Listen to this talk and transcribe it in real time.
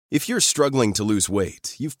If you're struggling to lose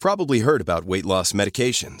weight, you've probably heard about weight loss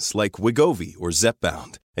medications like Wegovy or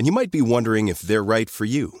Zepbound, and you might be wondering if they're right for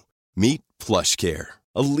you. Meet PlushCare,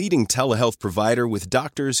 a leading telehealth provider with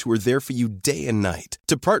doctors who are there for you day and night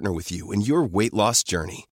to partner with you in your weight loss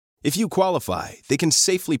journey. If you qualify, they can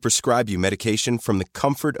safely prescribe you medication from the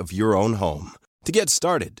comfort of your own home. To get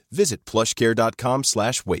started, visit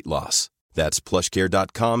plushcare.com/weightloss. That's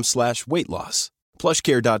plushcare.com/weightloss.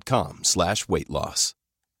 plushcare.com/weightloss.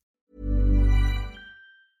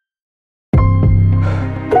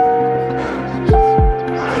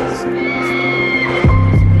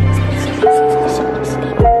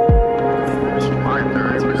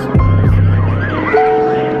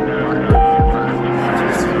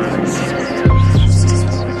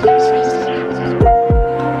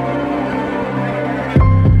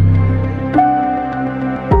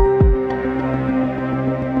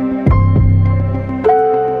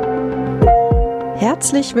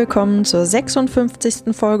 Herzlich willkommen zur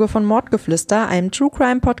 56. Folge von Mordgeflüster, einem True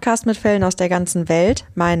Crime Podcast mit Fällen aus der ganzen Welt.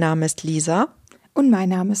 Mein Name ist Lisa. Und mein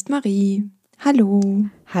Name ist Marie. Hallo.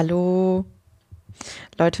 Hallo.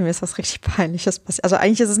 Leute, mir ist was richtig Peinliches passiert. Also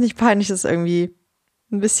eigentlich ist es nicht peinlich, es ist irgendwie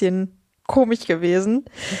ein bisschen komisch gewesen.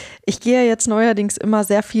 Ich gehe jetzt neuerdings immer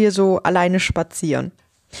sehr viel so alleine spazieren.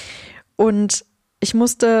 Und ich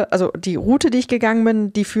musste, also die Route, die ich gegangen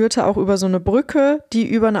bin, die führte auch über so eine Brücke, die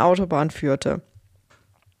über eine Autobahn führte.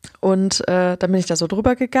 Und dann bin ich da so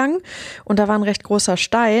drüber gegangen und da war ein recht großer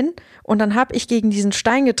Stein und dann habe ich gegen diesen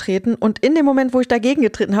Stein getreten und in dem Moment, wo ich dagegen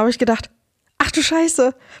getreten habe, ich gedacht, ach du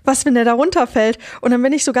Scheiße, was, wenn der da runterfällt? Und dann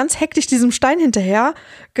bin ich so ganz hektisch diesem Stein hinterher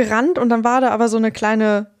gerannt und dann war da aber so eine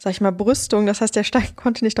kleine, sag ich mal, Brüstung, das heißt, der Stein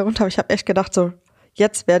konnte nicht da runter, aber ich habe echt gedacht so,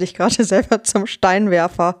 jetzt werde ich gerade selber zum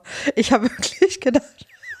Steinwerfer. Ich habe wirklich gedacht,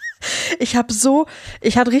 ich hatte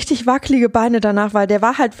richtig wackelige Beine danach, weil der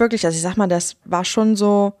war halt wirklich, also ich sag mal, das war schon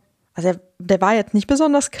so, also der war jetzt nicht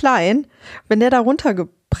besonders klein. Wenn der da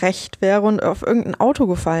runtergebrecht wäre und auf irgendein Auto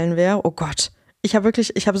gefallen wäre, oh Gott, ich habe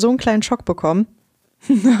so einen kleinen Schock bekommen.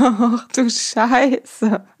 Ach du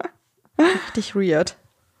Scheiße. Richtig weird.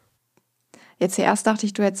 Jetzt zuerst dachte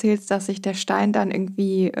ich, du erzählst, dass sich der Stein dann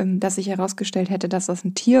irgendwie, dass sich herausgestellt hätte, dass das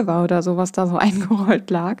ein Tier war oder so, was da so eingerollt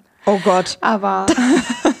lag. Oh Gott. Aber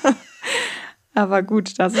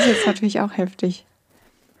gut, das ist jetzt natürlich auch heftig.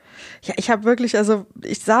 Ja, ich habe wirklich, also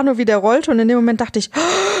ich sah nur, wie der rollte und in dem Moment dachte ich,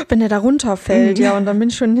 oh, wenn der da runterfällt, ja, und dann bin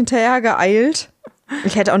ich schon hinterher geeilt.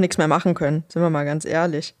 Ich hätte auch nichts mehr machen können, sind wir mal ganz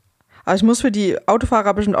ehrlich. Aber ich muss für die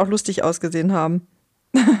Autofahrer bestimmt auch lustig ausgesehen haben.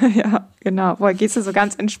 Ja, genau. Woher gehst du so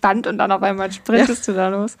ganz entspannt und dann auf einmal sprintest du da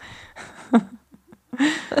los?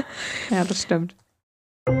 Ja, das stimmt.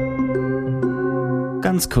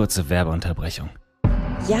 Ganz kurze Werbeunterbrechung.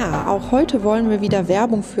 Ja, auch heute wollen wir wieder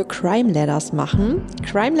Werbung für Crime Ladders machen.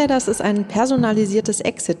 Crime Ladders ist ein personalisiertes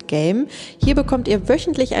Exit-Game. Hier bekommt ihr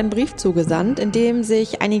wöchentlich einen Brief zugesandt, in dem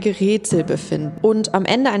sich einige Rätsel befinden. Und am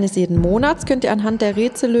Ende eines jeden Monats könnt ihr anhand der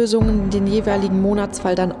Rätsellösungen den jeweiligen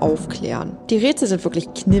Monatsfall dann aufklären. Die Rätsel sind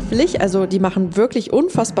wirklich knifflig, also die machen wirklich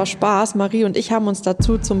unfassbar Spaß. Marie und ich haben uns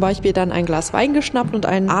dazu zum Beispiel dann ein Glas Wein geschnappt und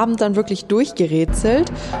einen Abend dann wirklich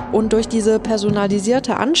durchgerätselt. Und durch diese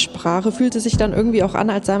personalisierte Ansprache fühlt es sich dann irgendwie auch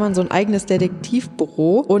an, als sei man so ein eigenes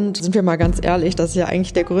Detektivbüro. Und sind wir mal ganz ehrlich, das ist ja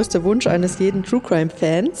eigentlich der größte Wunsch eines jeden True Crime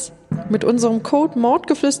Fans. Mit unserem Code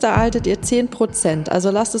Mordgeflüster erhaltet ihr 10%,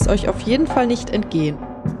 also lasst es euch auf jeden Fall nicht entgehen.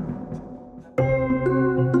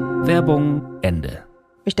 Werbung Ende.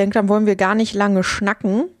 Ich denke, dann wollen wir gar nicht lange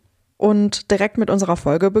schnacken und direkt mit unserer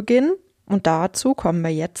Folge beginnen. Und dazu kommen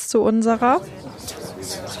wir jetzt zu unserer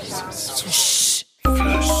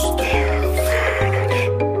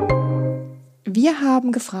Wir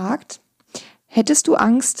haben gefragt, hättest du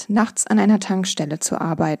Angst, nachts an einer Tankstelle zu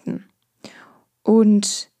arbeiten?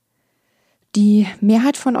 Und die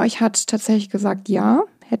Mehrheit von euch hat tatsächlich gesagt, ja,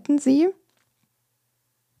 hätten sie.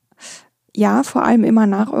 Ja, vor allem immer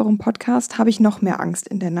nach eurem Podcast habe ich noch mehr Angst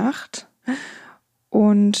in der Nacht.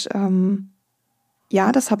 Und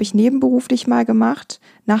ja, das habe ich nebenberuflich mal gemacht.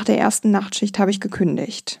 Nach der ersten Nachtschicht habe ich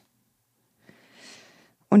gekündigt.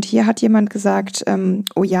 Und hier hat jemand gesagt,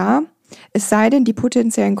 oh ja, es sei denn, die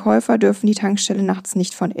potenziellen Käufer dürfen die Tankstelle nachts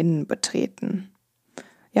nicht von innen betreten.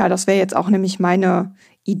 Ja, das wäre jetzt auch nämlich meine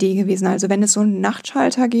Idee gewesen. Also wenn es so einen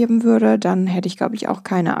Nachtschalter geben würde, dann hätte ich, glaube ich, auch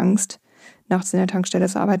keine Angst, nachts in der Tankstelle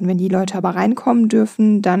zu arbeiten. Wenn die Leute aber reinkommen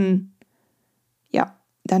dürfen, dann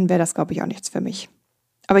wäre das, glaube ich, auch nichts für mich.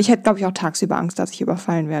 Aber ich hätte, glaube ich, auch tagsüber Angst, dass ich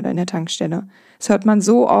überfallen werde in der Tankstelle. Das hört man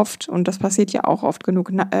so oft und das passiert ja auch oft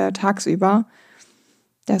genug tagsüber.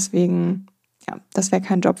 Deswegen, ja, das wäre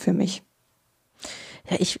kein Job für mich.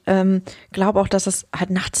 Ja, ich glaube auch, dass es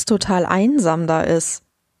halt nachts total einsam da ist.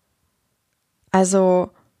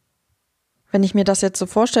 Also, Wenn ich mir das jetzt so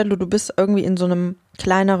vorstelle, du bist irgendwie in so einem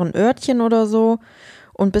kleineren Örtchen oder so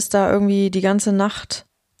und bist da irgendwie die ganze Nacht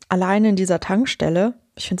alleine in dieser Tankstelle.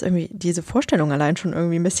 Ich finde es irgendwie, diese Vorstellung allein schon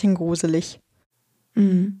irgendwie ein bisschen gruselig.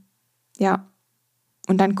 Mhm. Ja.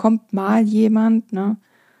 Und dann kommt mal jemand, ne?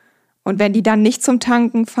 Und wenn die dann nicht zum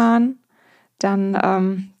Tanken fahren,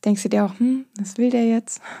 dann denkst du dir auch, was will der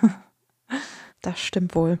jetzt? Das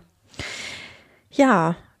stimmt wohl.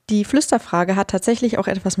 Ja, die Flüsterfrage hat tatsächlich auch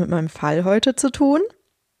etwas mit meinem Fall heute zu tun.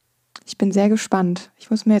 Ich bin sehr gespannt. Ich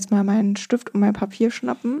muss mir jetzt mal meinen Stift und mein Papier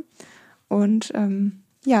schnappen. Und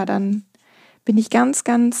dann bin ich ganz,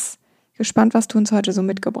 ganz gespannt, was du uns heute so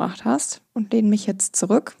mitgebracht hast. Und lehne mich jetzt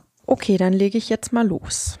zurück. Okay, dann lege ich jetzt mal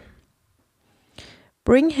los.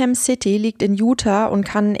 Brigham City liegt in Utah und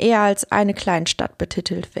kann eher als eine Kleinstadt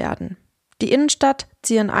betitelt werden. Die Innenstadt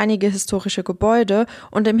zieren einige historische Gebäude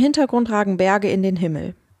und im Hintergrund ragen Berge in den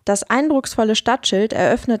Himmel. Das eindrucksvolle Stadtschild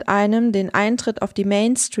eröffnet einem den Eintritt auf die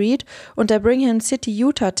Main Street und der Brigham City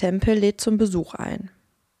Utah Tempel lädt zum Besuch ein.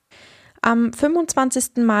 Am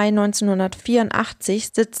 25. Mai 1984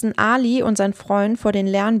 sitzen Ali und sein Freund vor den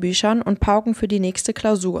Lernbüchern und pauken für die nächste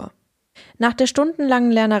Klausur. Nach der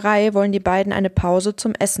stundenlangen Lernerei wollen die beiden eine Pause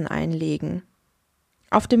zum Essen einlegen.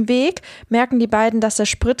 Auf dem Weg merken die beiden, dass der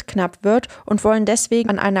Sprit knapp wird und wollen deswegen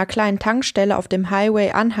an einer kleinen Tankstelle auf dem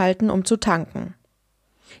Highway anhalten, um zu tanken.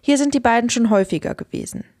 Hier sind die beiden schon häufiger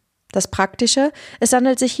gewesen. Das Praktische, es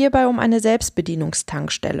handelt sich hierbei um eine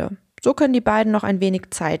Selbstbedienungstankstelle. So können die beiden noch ein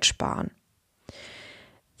wenig Zeit sparen.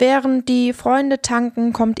 Während die Freunde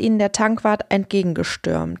tanken, kommt ihnen der Tankwart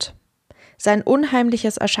entgegengestürmt. Sein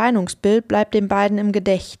unheimliches Erscheinungsbild bleibt den beiden im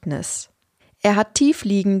Gedächtnis. Er hat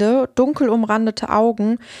tiefliegende, dunkel umrandete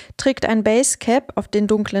Augen, trägt ein Basecap auf den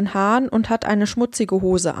dunklen Haaren und hat eine schmutzige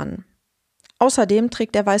Hose an. Außerdem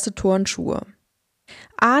trägt er weiße Turnschuhe.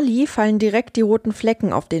 Ali fallen direkt die roten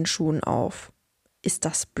Flecken auf den Schuhen auf. Ist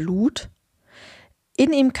das Blut?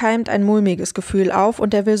 In ihm keimt ein mulmiges Gefühl auf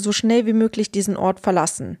und er will so schnell wie möglich diesen Ort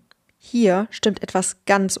verlassen. Hier stimmt etwas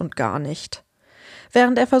ganz und gar nicht.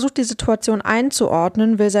 Während er versucht, die Situation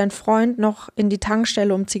einzuordnen, will sein Freund noch in die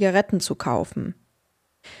Tankstelle, um Zigaretten zu kaufen.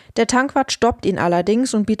 Der Tankwart stoppt ihn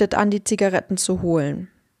allerdings und bietet an, die Zigaretten zu holen.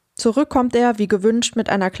 Zurück kommt er, wie gewünscht, mit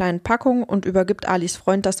einer kleinen Packung und übergibt Alis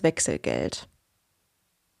Freund das Wechselgeld.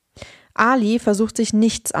 Ali versucht sich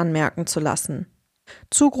nichts anmerken zu lassen.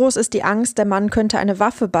 Zu groß ist die Angst, der Mann könnte eine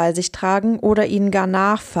Waffe bei sich tragen oder ihnen gar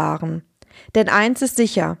nachfahren. Denn eins ist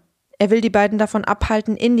sicher, er will die beiden davon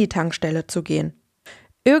abhalten, in die Tankstelle zu gehen.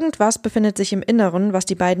 Irgendwas befindet sich im Inneren, was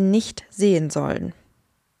die beiden nicht sehen sollen.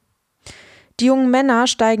 Die jungen Männer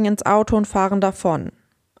steigen ins Auto und fahren davon.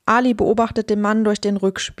 Ali beobachtet den Mann durch den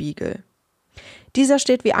Rückspiegel. Dieser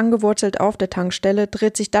steht wie angewurzelt auf der Tankstelle,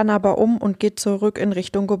 dreht sich dann aber um und geht zurück in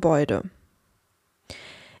Richtung Gebäude.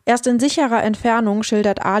 Erst in sicherer Entfernung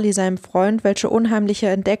schildert Ali seinem Freund, welche unheimliche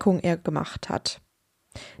Entdeckung er gemacht hat.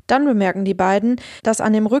 Dann bemerken die beiden, dass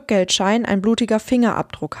an dem Rückgeldschein ein blutiger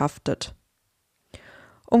Fingerabdruck haftet.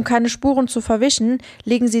 Um keine Spuren zu verwischen,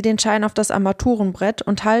 legen sie den Schein auf das Armaturenbrett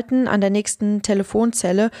und halten an der nächsten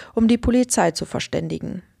Telefonzelle, um die Polizei zu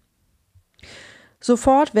verständigen.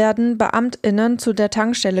 Sofort werden BeamtInnen zu der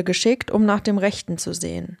Tankstelle geschickt, um nach dem Rechten zu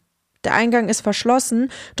sehen. Der Eingang ist verschlossen,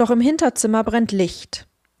 doch im Hinterzimmer brennt Licht.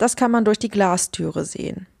 Das kann man durch die Glastüre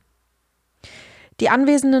sehen. Die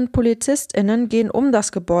anwesenden PolizistInnen gehen um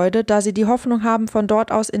das Gebäude, da sie die Hoffnung haben, von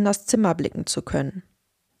dort aus in das Zimmer blicken zu können.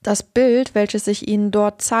 Das Bild, welches sich ihnen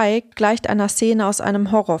dort zeigt, gleicht einer Szene aus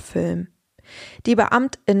einem Horrorfilm. Die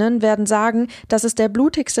BeamtInnen werden sagen, dass es der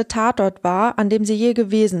blutigste Tatort war, an dem sie je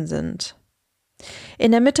gewesen sind.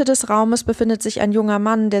 In der Mitte des Raumes befindet sich ein junger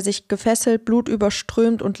Mann, der sich gefesselt,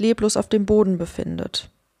 blutüberströmt und leblos auf dem Boden befindet.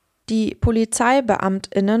 Die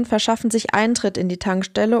PolizeibeamtInnen verschaffen sich Eintritt in die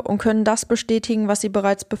Tankstelle und können das bestätigen, was sie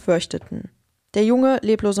bereits befürchteten. Der junge,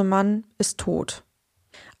 leblose Mann ist tot.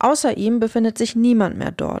 Außer ihm befindet sich niemand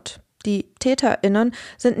mehr dort. Die TäterInnen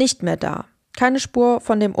sind nicht mehr da. Keine Spur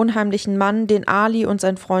von dem unheimlichen Mann, den Ali und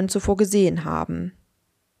sein Freund zuvor gesehen haben.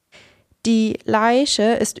 Die Leiche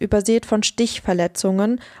ist übersät von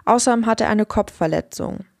Stichverletzungen, außerdem hat er eine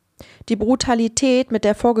Kopfverletzung. Die Brutalität, mit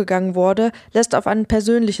der vorgegangen wurde, lässt auf ein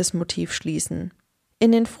persönliches Motiv schließen.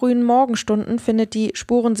 In den frühen Morgenstunden findet die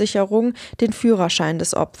Spurensicherung den Führerschein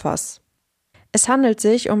des Opfers. Es handelt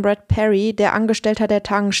sich um Brad Perry, der Angestellter der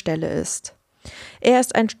Tankstelle ist. Er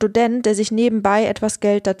ist ein Student, der sich nebenbei etwas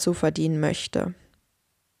Geld dazu verdienen möchte.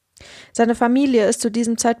 Seine Familie ist zu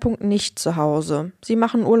diesem Zeitpunkt nicht zu Hause. Sie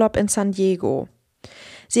machen Urlaub in San Diego.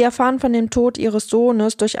 Sie erfahren von dem Tod ihres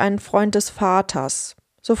Sohnes durch einen Freund des Vaters.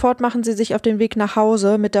 Sofort machen sie sich auf den Weg nach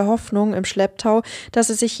Hause mit der Hoffnung im Schlepptau, dass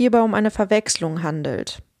es sich hierbei um eine Verwechslung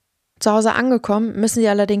handelt. Zu Hause angekommen, müssen sie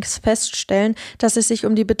allerdings feststellen, dass es sich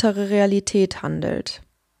um die bittere Realität handelt.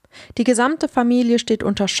 Die gesamte Familie steht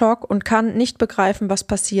unter Schock und kann nicht begreifen, was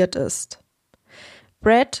passiert ist.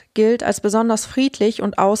 Brad gilt als besonders friedlich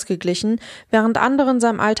und ausgeglichen, während andere in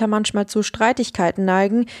seinem Alter manchmal zu Streitigkeiten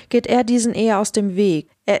neigen, geht er diesen eher aus dem Weg.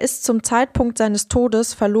 Er ist zum Zeitpunkt seines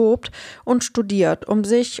Todes verlobt und studiert, um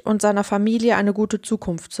sich und seiner Familie eine gute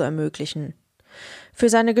Zukunft zu ermöglichen. Für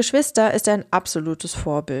seine Geschwister ist er ein absolutes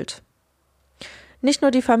Vorbild. Nicht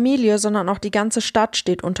nur die Familie, sondern auch die ganze Stadt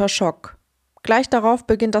steht unter Schock. Gleich darauf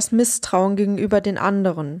beginnt das Misstrauen gegenüber den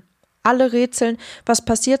anderen. Alle rätseln, was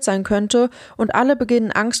passiert sein könnte, und alle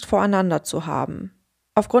beginnen Angst voreinander zu haben.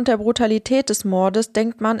 Aufgrund der Brutalität des Mordes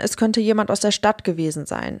denkt man, es könnte jemand aus der Stadt gewesen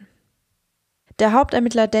sein. Der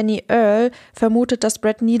Hauptermittler Danny Earl vermutet, dass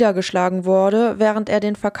Brad niedergeschlagen wurde, während er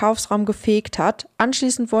den Verkaufsraum gefegt hat.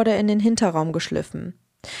 Anschließend wurde er in den Hinterraum geschliffen.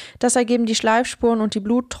 Das ergeben die Schleifspuren und die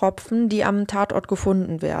Bluttropfen, die am Tatort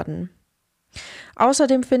gefunden werden.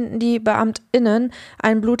 Außerdem finden die BeamtInnen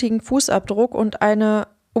einen blutigen Fußabdruck und eine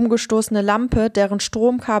umgestoßene Lampe, deren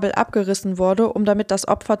Stromkabel abgerissen wurde, um damit das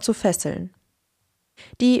Opfer zu fesseln.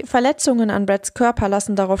 Die Verletzungen an Brads Körper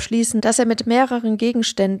lassen darauf schließen, dass er mit mehreren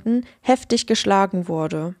Gegenständen heftig geschlagen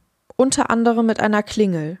wurde, unter anderem mit einer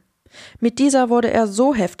Klingel. Mit dieser wurde er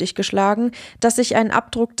so heftig geschlagen, dass sich ein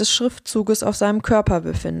Abdruck des Schriftzuges auf seinem Körper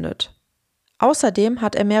befindet. Außerdem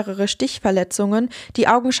hat er mehrere Stichverletzungen, die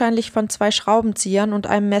augenscheinlich von 2 Schraubenziehern und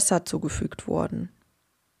einem Messer zugefügt wurden.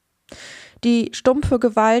 Die stumpfe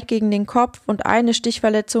Gewalt gegen den Kopf und eine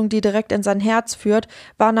Stichverletzung, die direkt in sein Herz führt,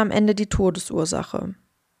 waren am Ende die Todesursache.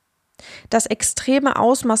 Das extreme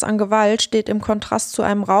Ausmaß an Gewalt steht im Kontrast zu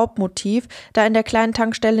einem Raubmotiv, da in der kleinen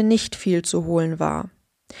Tankstelle nicht viel zu holen war.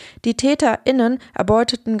 Die TäterInnen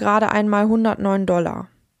erbeuteten gerade einmal $109.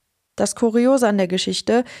 Das Kuriose an der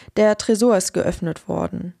Geschichte, der Tresor ist geöffnet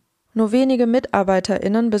worden. Nur wenige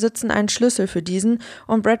MitarbeiterInnen besitzen einen Schlüssel für diesen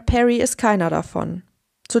und Brad Perry ist keiner davon.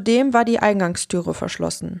 Zudem war die Eingangstüre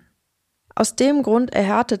verschlossen. Aus dem Grund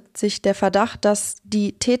erhärtet sich der Verdacht, dass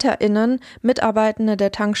die TäterInnen Mitarbeitende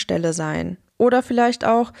der Tankstelle seien oder vielleicht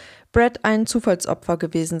auch Brad ein Zufallsopfer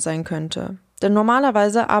gewesen sein könnte. Denn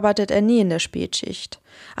normalerweise arbeitet er nie in der Spätschicht.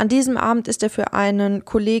 An diesem Abend ist er für einen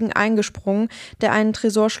Kollegen eingesprungen, der einen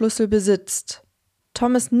Tresorschlüssel besitzt.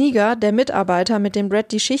 Thomas Niger, der Mitarbeiter, mit dem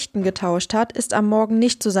Brad die Schichten getauscht hat, ist am Morgen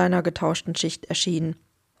nicht zu seiner getauschten Schicht erschienen.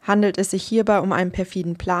 Handelt es sich hierbei um einen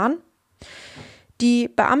perfiden Plan? Die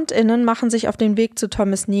BeamtInnen machen sich auf den Weg zu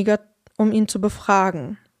Thomas Niger, um ihn zu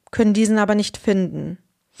befragen, können diesen aber nicht finden.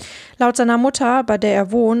 Laut seiner Mutter, bei der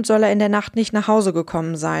er wohnt, soll er in der Nacht nicht nach Hause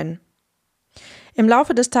gekommen sein. Im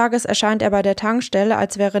Laufe des Tages erscheint er bei der Tankstelle,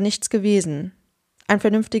 als wäre nichts gewesen. Ein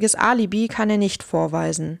vernünftiges Alibi kann er nicht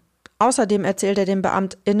vorweisen. Außerdem erzählt er den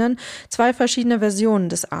BeamtInnen 2 verschiedene Versionen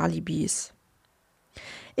des Alibis.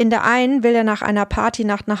 In der einen will er nach einer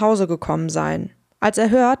Partynacht nach Hause gekommen sein. Als er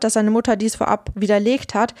hört, dass seine Mutter dies vorab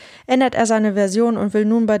widerlegt hat, ändert er seine Version und will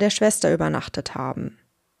nun bei der Schwester übernachtet haben.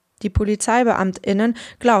 Die PolizeibeamtInnen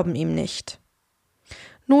glauben ihm nicht.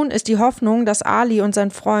 Nun ist die Hoffnung, dass Ali und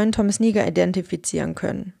sein Freund Thomas Niger identifizieren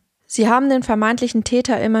können. Sie haben den vermeintlichen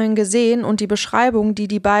Täter immerhin gesehen und die Beschreibung, die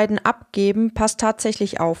die beiden abgeben, passt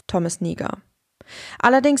tatsächlich auf Thomas Niger.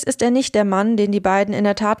 Allerdings ist er nicht der Mann, den die beiden in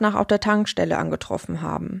der Tat nach auf der Tankstelle angetroffen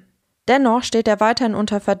haben. Dennoch steht er weiterhin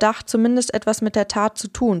unter Verdacht, zumindest etwas mit der Tat zu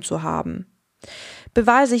tun zu haben.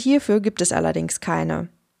 Beweise hierfür gibt es allerdings keine.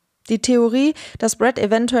 Die Theorie, dass Brad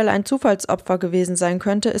eventuell ein Zufallsopfer gewesen sein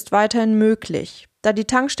könnte, ist weiterhin möglich. Da die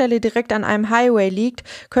Tankstelle direkt an einem Highway liegt,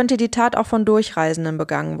 könnte die Tat auch von Durchreisenden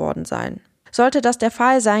begangen worden sein. Sollte das der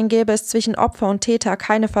Fall sein, gäbe es zwischen Opfer und Täter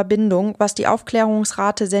keine Verbindung, was die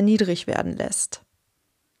Aufklärungsrate sehr niedrig werden lässt.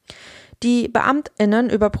 Die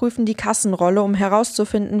BeamtInnen überprüfen die Kassenrolle, um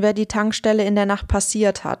herauszufinden, wer die Tankstelle in der Nacht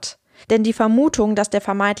passiert hat. Denn die Vermutung, dass der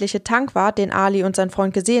vermeintliche Tankwart, den Ali und sein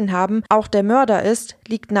Freund gesehen haben, auch der Mörder ist,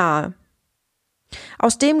 liegt nahe.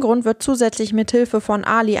 Aus dem Grund wird zusätzlich mit Hilfe von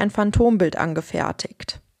Ali ein Phantombild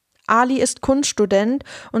angefertigt. Ali ist Kunststudent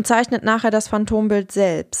und zeichnet nachher das Phantombild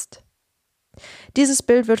selbst. Dieses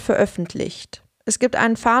Bild wird veröffentlicht. Es gibt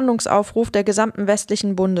einen Fahndungsaufruf der gesamten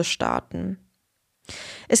westlichen Bundesstaaten.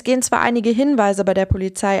 Es gehen zwar einige Hinweise bei der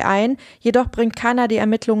Polizei ein, jedoch bringt keiner die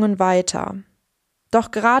Ermittlungen weiter.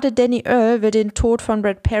 Doch gerade Danny Earl will den Tod von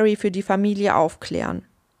Brad Perry für die Familie aufklären.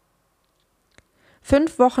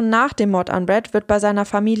 5 Wochen nach dem Mord an Brad wird bei seiner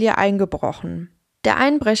Familie eingebrochen. Der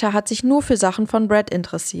Einbrecher hat sich nur für Sachen von Brad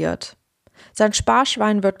interessiert. Sein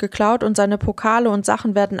Sparschwein wird geklaut und seine Pokale und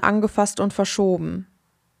Sachen werden angefasst und verschoben.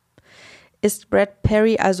 Ist Brad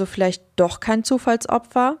Perry also vielleicht doch kein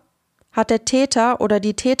Zufallsopfer? Hat der Täter oder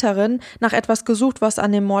die Täterin nach etwas gesucht, was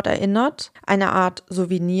an den Mord erinnert? Eine Art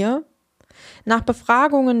Souvenir? Nach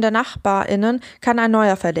Befragungen der NachbarInnen kann ein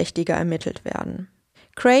neuer Verdächtiger ermittelt werden.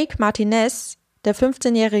 Craig Martinez, der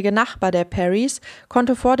 15-jährige Nachbar der Perrys,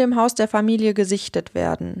 konnte vor dem Haus der Familie gesichtet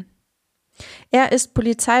werden. Er ist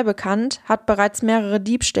polizeibekannt, hat bereits mehrere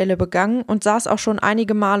Diebstähle begangen und saß auch schon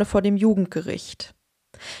einige Male vor dem Jugendgericht.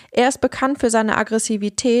 Er ist bekannt für seine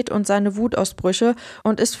Aggressivität und seine Wutausbrüche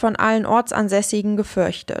und ist von allen Ortsansässigen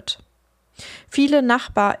gefürchtet. Viele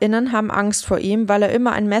NachbarInnen haben Angst vor ihm, weil er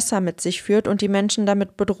immer ein Messer mit sich führt und die Menschen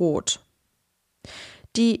damit bedroht.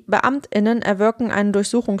 Die BeamtInnen erwirken einen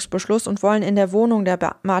Durchsuchungsbeschluss und wollen in der Wohnung der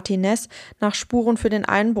Martinez nach Spuren für den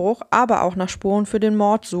Einbruch, aber auch nach Spuren für den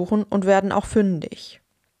Mord suchen und werden auch fündig.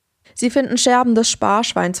 Sie finden Scherben des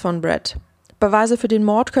Sparschweins von Brett. Beweise für den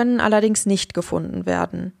Mord können allerdings nicht gefunden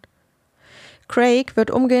werden. Craig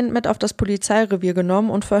wird umgehend mit auf das Polizeirevier genommen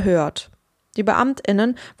und verhört. Die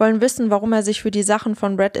BeamtInnen wollen wissen, warum er sich für die Sachen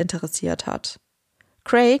von Brett interessiert hat.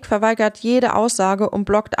 Craig verweigert jede Aussage und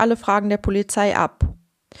blockt alle Fragen der Polizei ab.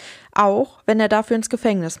 Auch wenn er dafür ins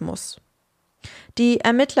Gefängnis muss. Die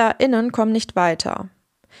ErmittlerInnen kommen nicht weiter.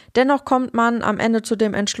 Dennoch kommt man am Ende zu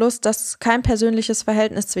dem Entschluss, dass kein persönliches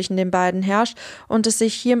Verhältnis zwischen den beiden herrscht und es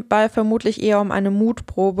sich hierbei vermutlich eher um eine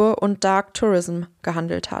Mutprobe und Dark Tourism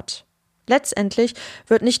gehandelt hat. Letztendlich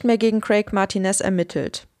wird nicht mehr gegen Craig Martinez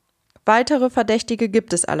ermittelt. Weitere Verdächtige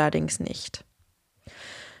gibt es allerdings nicht.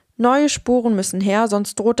 Neue Spuren müssen her,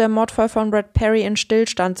 sonst droht der Mordfall von Brett Perry in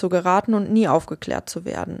Stillstand zu geraten und nie aufgeklärt zu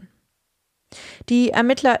werden. Die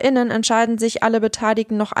ErmittlerInnen entscheiden sich, alle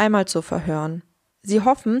Beteiligten noch einmal zu verhören. Sie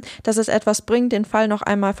hoffen, dass es etwas bringt, den Fall noch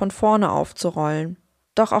einmal von vorne aufzurollen.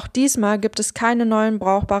 Doch auch diesmal gibt es keine neuen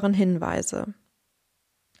brauchbaren Hinweise.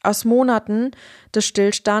 Aus Monaten des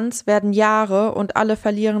Stillstands werden Jahre und alle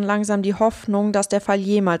verlieren langsam die Hoffnung, dass der Fall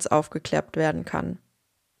jemals aufgeklärt werden kann.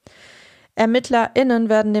 ErmittlerInnen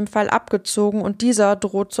werden dem Fall abgezogen und dieser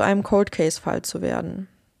droht zu einem Cold-Case-Fall zu werden.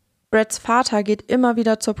 Bretts Vater geht immer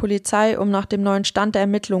wieder zur Polizei, um nach dem neuen Stand der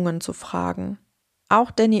Ermittlungen zu fragen. Auch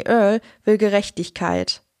Danny Earle will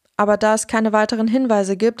Gerechtigkeit, aber da es keine weiteren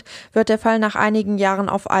Hinweise gibt, wird der Fall nach einigen Jahren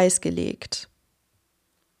auf Eis gelegt.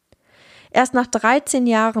 Erst nach 13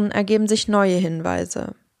 Jahren ergeben sich neue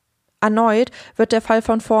Hinweise. Erneut wird der Fall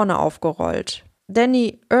von vorne aufgerollt.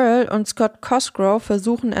 Danny Earle und Scott Cosgrove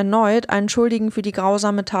versuchen erneut, einen Schuldigen für die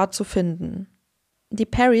grausame Tat zu finden. Die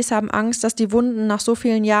Perrys haben Angst, dass die Wunden nach so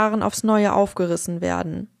vielen Jahren aufs Neue aufgerissen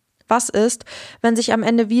werden. Was ist, wenn sich am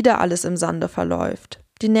Ende wieder alles im Sande verläuft?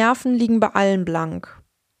 Die Nerven liegen bei allen blank.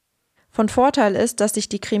 Von Vorteil ist, dass sich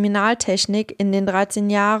die Kriminaltechnik in den 13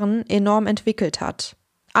 Jahren enorm entwickelt hat.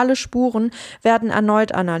 Alle Spuren werden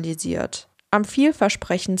erneut analysiert. Am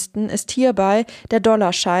vielversprechendsten ist hierbei der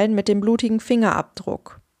Dollarschein mit dem blutigen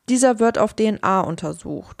Fingerabdruck. Dieser wird auf DNA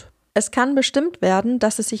untersucht. Es kann bestimmt werden,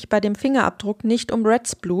 dass es sich bei dem Fingerabdruck nicht um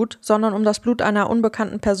Bretts Blut, sondern um das Blut einer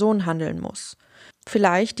unbekannten Person handeln muss.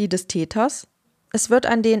 Vielleicht die des Täters? Es wird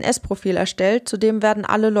ein DNS-Profil erstellt, zudem werden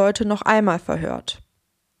alle Leute noch einmal verhört.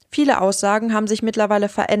 Viele Aussagen haben sich mittlerweile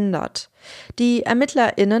verändert. Die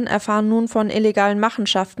ErmittlerInnen erfahren nun von illegalen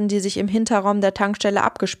Machenschaften, die sich im Hinterraum der Tankstelle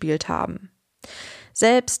abgespielt haben.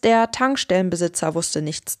 Selbst der Tankstellenbesitzer wusste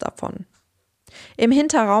nichts davon. Im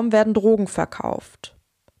Hinterraum werden Drogen verkauft.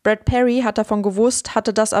 Brett Perry hat davon gewusst,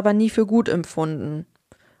 hatte das aber nie für gut empfunden.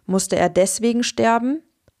 Musste er deswegen sterben?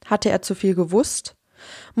 Hatte er zu viel gewusst?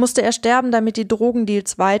 Musste er sterben, damit die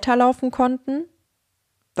Drogendeals weiterlaufen konnten?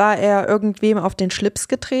 War er irgendwem auf den Schlips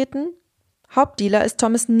getreten? Hauptdealer ist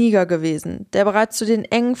Thomas Niger gewesen, der bereits zu den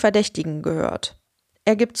engen Verdächtigen gehört.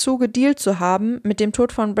 Er gibt zu, gedealt zu haben, mit dem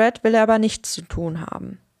Tod von Brett will er aber nichts zu tun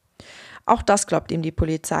haben. Auch das glaubt ihm die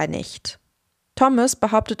Polizei nicht. Thomas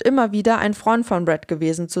behauptet immer wieder, ein Freund von Brett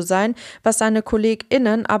gewesen zu sein, was seine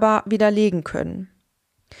KollegInnen aber widerlegen können.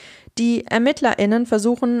 Die ErmittlerInnen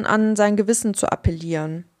versuchen, an sein Gewissen zu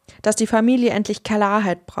appellieren, dass die Familie endlich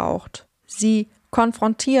Klarheit braucht. Sie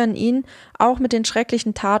konfrontieren ihn auch mit den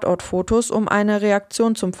schrecklichen Tatortfotos, um eine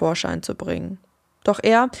Reaktion zum Vorschein zu bringen. Doch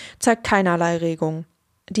er zeigt keinerlei Regung.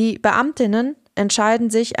 Die Beamtinnen entscheiden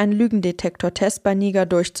sich, einen Lügendetektortest bei Niger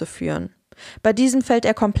durchzuführen. Bei diesem fällt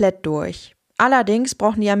er komplett durch. Allerdings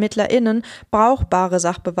brauchen die ErmittlerInnen brauchbare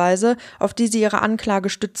Sachbeweise, auf die sie ihre Anklage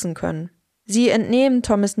stützen können. Sie entnehmen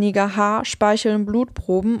Thomas Niger Haar-, Speichel- und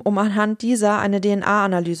Blutproben, um anhand dieser eine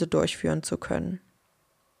DNA-Analyse durchführen zu können.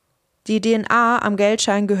 Die DNA am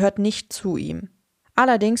Geldschein gehört nicht zu ihm.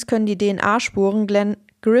 Allerdings können die DNA-Spuren Glenn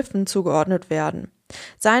Griffin zugeordnet werden.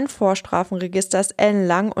 Sein Vorstrafenregister ist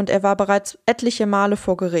ellenlang und er war bereits etliche Male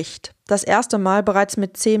vor Gericht. Das erste Mal bereits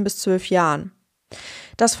mit 10 bis 12 Jahren.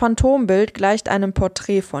 Das Phantombild gleicht einem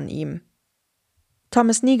Porträt von ihm.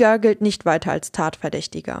 Thomas Niger gilt nicht weiter als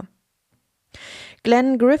Tatverdächtiger.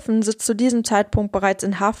 Glenn Griffin sitzt zu diesem Zeitpunkt bereits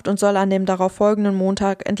in Haft und soll an dem darauffolgenden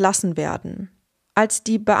Montag entlassen werden. Als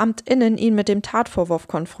die BeamtInnen ihn mit dem Tatvorwurf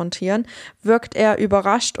konfrontieren, wirkt er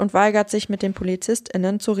überrascht und weigert sich, mit den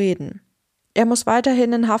PolizistInnen zu reden. Er muss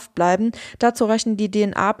weiterhin in Haft bleiben, dazu reichen die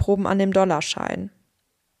DNA-Proben an dem Dollarschein.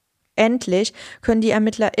 Endlich können die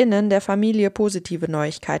ErmittlerInnen der Familie positive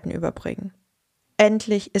Neuigkeiten überbringen.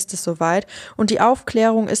 Endlich ist es soweit und die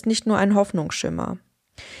Aufklärung ist nicht nur ein Hoffnungsschimmer.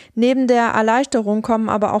 Neben der Erleichterung kommen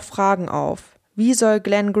aber auch Fragen auf. Wie soll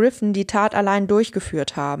Glenn Griffin die Tat allein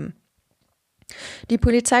durchgeführt haben? Die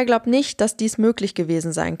Polizei glaubt nicht, dass dies möglich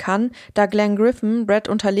gewesen sein kann, da Glenn Griffin Brad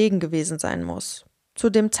unterlegen gewesen sein muss. Zu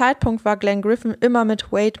dem Zeitpunkt war Glenn Griffin immer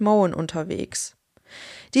mit Wade Moen unterwegs.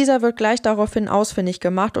 Dieser wird gleich daraufhin ausfindig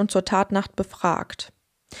gemacht und zur Tatnacht befragt.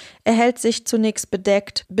 Er hält sich zunächst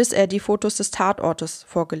bedeckt, bis er die Fotos des Tatortes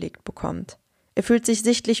vorgelegt bekommt. Er fühlt sich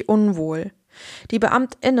sichtlich unwohl. Die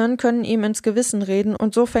BeamtInnen können ihm ins Gewissen reden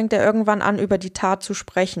und so fängt er irgendwann an, über die Tat zu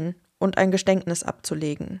sprechen und ein Geständnis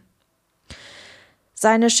abzulegen.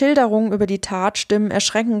 Seine Schilderungen über die Tat stimmen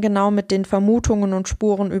erschreckend genau mit den Vermutungen und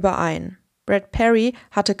Spuren überein. Brad Perry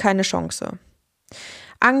hatte keine Chance.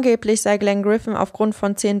 Angeblich sei Glenn Griffin aufgrund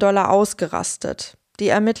von $10 ausgerastet. Die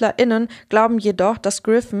ErmittlerInnen glauben jedoch, dass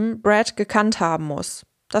Griffin Brad gekannt haben muss.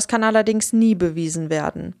 Das kann allerdings nie bewiesen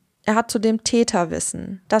werden. Er hat zudem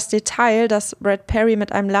Täterwissen. Das Detail, dass Brad Perry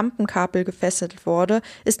mit einem Lampenkabel gefesselt wurde,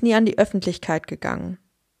 ist nie an die Öffentlichkeit gegangen.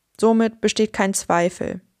 Somit besteht kein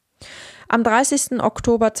Zweifel. Am 30.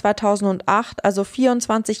 Oktober 2008, also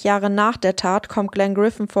 24 Jahre nach der Tat, kommt Glenn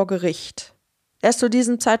Griffin vor Gericht. Er ist zu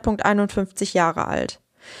diesem Zeitpunkt 51 Jahre alt.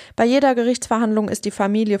 Bei jeder Gerichtsverhandlung ist die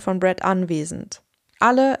Familie von Brad anwesend.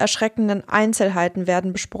 Alle erschreckenden Einzelheiten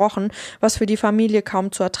werden besprochen, was für die Familie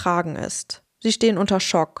kaum zu ertragen ist. Sie stehen unter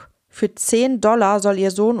Schock. Für $10 soll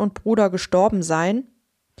ihr Sohn und Bruder gestorben sein?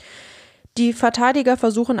 Die Verteidiger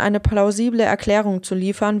versuchen eine plausible Erklärung zu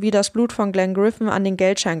liefern, wie das Blut von Glenn Griffin an den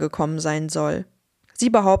Geldschein gekommen sein soll. Sie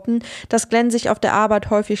behaupten, dass Glenn sich auf der Arbeit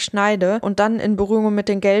häufig schneide und dann in Berührung mit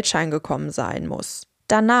dem Geldschein gekommen sein muss.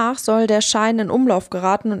 Danach soll der Schein in Umlauf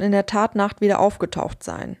geraten und in der Tatnacht wieder aufgetaucht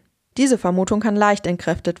sein. Diese Vermutung kann leicht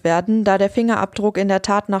entkräftet werden, da der Fingerabdruck in der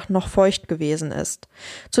Tatnacht noch feucht gewesen ist.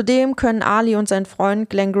 Zudem können Ali und sein Freund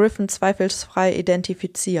Glenn Griffin zweifelsfrei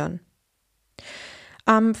identifizieren.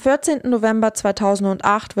 Am 14. November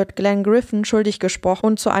 2008 wird Glenn Griffin schuldig gesprochen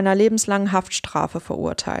und zu einer lebenslangen Haftstrafe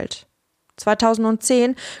verurteilt.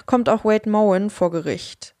 2010 kommt auch Wade Moen vor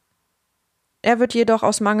Gericht. Er wird jedoch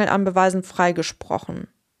aus Mangel an Beweisen freigesprochen.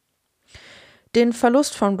 Den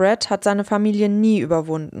Verlust von Brad hat seine Familie nie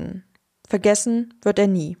überwunden. Vergessen wird er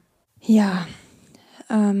nie. Ja,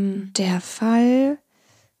 der Fall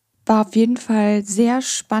war auf jeden Fall sehr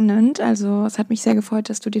spannend. Also es hat mich sehr gefreut,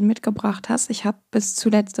 dass du den mitgebracht hast. Ich habe bis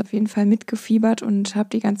zuletzt auf jeden Fall mitgefiebert und habe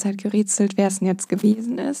die ganze Zeit gerätselt, wer es denn jetzt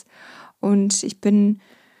gewesen ist. Und ich bin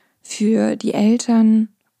für die Eltern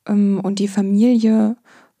und die Familie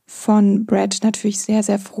von Brad natürlich sehr,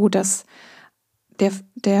 sehr froh, dass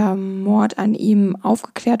der Mord an ihm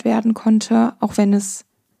aufgeklärt werden konnte, auch wenn es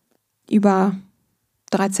über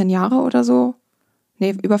 13 Jahre oder so,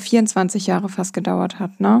 über 24 Jahre fast gedauert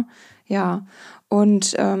hat, ne? Ja,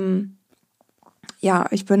 und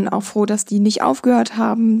ich bin auch froh, dass die nicht aufgehört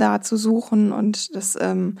haben, da zu suchen. Und das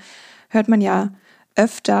hört man ja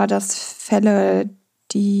öfter, dass Fälle,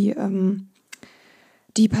 die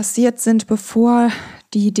passiert sind, bevor es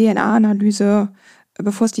die DNA-Analyse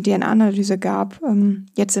gab,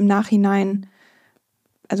 jetzt im Nachhinein,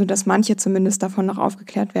 also dass manche zumindest davon noch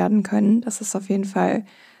aufgeklärt werden können. Das ist auf jeden Fall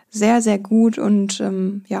sehr, sehr gut und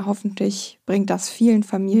hoffentlich bringt das vielen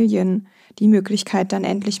Familien die Möglichkeit, dann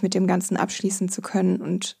endlich mit dem Ganzen abschließen zu können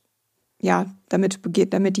und ja,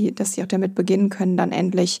 dass sie auch damit beginnen können, dann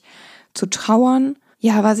endlich zu trauern.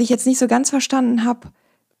 Ja, was ich jetzt nicht so ganz verstanden habe,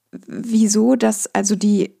 wieso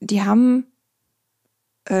die haben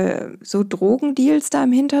so Drogendeals da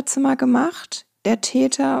im Hinterzimmer gemacht, der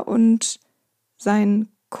Täter und sein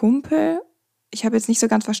Kumpel. Ich habe jetzt nicht so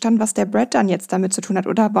ganz verstanden, was der Brad dann jetzt damit zu tun hat.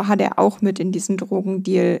 Oder war der auch mit in diesen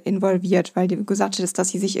Drogendeal involviert, weil du gesagt hattest, dass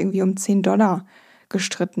sie sich irgendwie um $10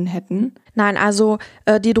 gestritten hätten? Nein, also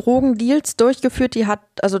die Drogendeals durchgeführt,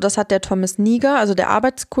 das hat der Thomas Niger, also der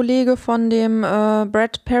Arbeitskollege von dem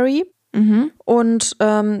Brad Perry. Mhm. Und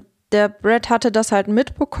der Brad hatte das halt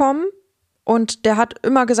mitbekommen und der hat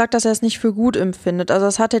immer gesagt, dass er es nicht für gut empfindet. Also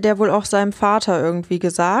das hatte der wohl auch seinem Vater irgendwie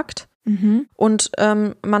gesagt. Mhm. Und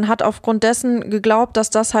man hat aufgrund dessen geglaubt, dass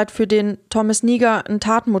das halt für den Thomas Niger ein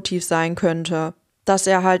Tatmotiv sein könnte. dass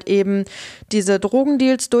er halt eben diese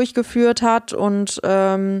Drogendeals durchgeführt hat und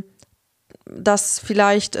dass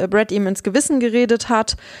vielleicht Brad ihm ins Gewissen geredet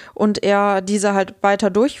hat und er diese halt weiter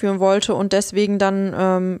durchführen wollte und deswegen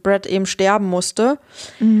dann Brad eben sterben musste.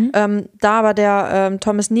 Da aber der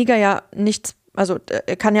Thomas Niger ja nichts, also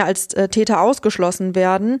er kann ja als Täter ausgeschlossen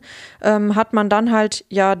werden, hat man dann halt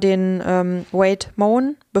ja den Wade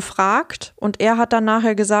Moen befragt und er hat dann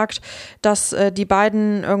nachher gesagt, dass die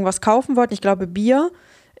beiden irgendwas kaufen wollten, ich glaube Bier,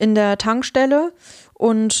 in der Tankstelle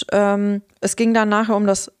und es ging dann nachher um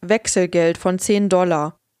das Wechselgeld von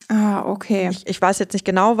 $10. Ah, okay. Ich weiß jetzt nicht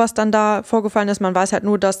genau, was dann da vorgefallen ist. Man weiß halt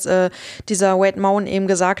nur, dass dieser Wade Moen eben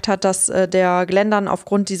gesagt hat, dass der Glenn dann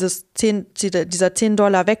aufgrund dieser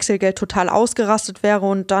 $10 Wechselgeld total ausgerastet wäre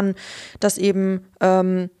und dann das eben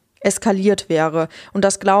eskaliert wäre. Und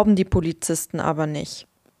das glauben die Polizisten aber nicht.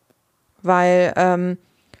 Weil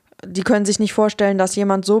die können sich nicht vorstellen, dass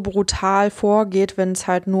jemand so brutal vorgeht, wenn es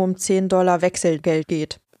halt nur um $10 Wechselgeld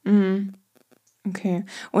geht. Okay.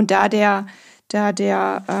 Und da der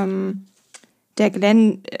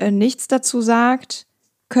Glenn nichts dazu sagt,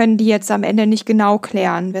 können die jetzt am Ende nicht genau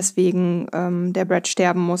klären, weswegen der Brad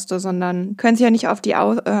sterben musste, sondern können sich ja nicht auf die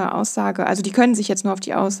Aussage, also die können sich jetzt nur auf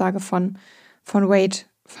die Aussage von Wade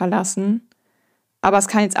verlassen. Aber es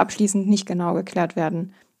kann jetzt abschließend nicht genau geklärt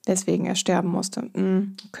werden, weswegen er sterben musste.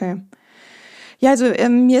 Okay. Ja, also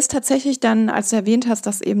mir ist tatsächlich dann, als du erwähnt hast,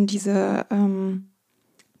 dass eben diese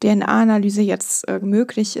DNA-Analyse jetzt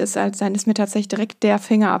möglich ist, dann ist mir tatsächlich direkt der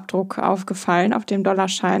Fingerabdruck aufgefallen auf dem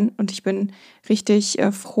Dollarschein. Und ich bin richtig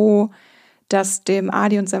froh, dass dem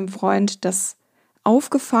Adi und seinem Freund das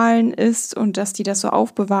aufgefallen ist und dass die das so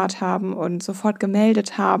aufbewahrt haben und sofort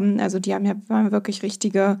gemeldet haben. Also die waren wirklich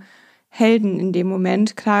richtige Helden in dem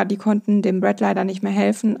Moment. Klar, die konnten dem Brad leider nicht mehr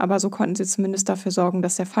helfen, aber so konnten sie zumindest dafür sorgen,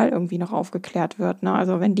 dass der Fall irgendwie noch aufgeklärt wird. Ne?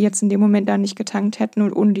 Also wenn die jetzt in dem Moment da nicht getankt hätten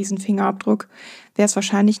und ohne diesen Fingerabdruck, wäre es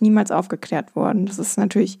wahrscheinlich niemals aufgeklärt worden. Das ist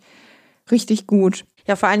natürlich richtig gut.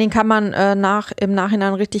 Ja, vor allen Dingen kann man im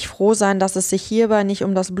Nachhinein richtig froh sein, dass es sich hierbei nicht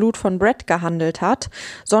um das Blut von Brad gehandelt hat,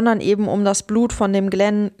 sondern eben um das Blut von dem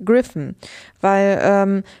Glenn Griffin.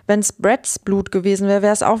 Weil wenn es Brads Blut gewesen wäre,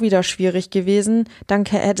 wäre es auch wieder schwierig gewesen. Dann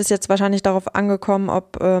hätte es jetzt wahrscheinlich darauf angekommen,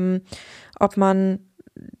 ob man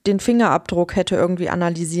den Fingerabdruck hätte irgendwie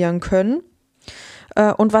analysieren können.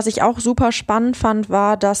 Und was ich auch super spannend fand,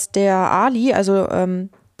 war, dass der Ali, also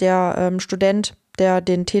der Student, der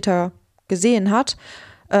den Täter gesehen hat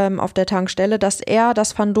auf der Tankstelle, dass er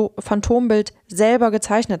das Phantombild selber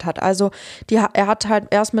gezeichnet hat. Also er hat halt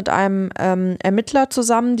erst mit einem Ermittler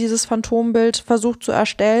zusammen dieses Phantombild versucht zu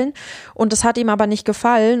erstellen und das hat ihm aber nicht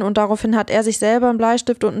gefallen und daraufhin hat er sich selber einen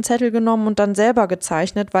Bleistift und einen Zettel genommen und dann selber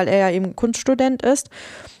gezeichnet, weil er ja eben Kunststudent ist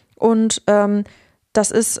und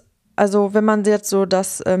das ist, also wenn man jetzt so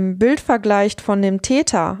das Bild vergleicht von dem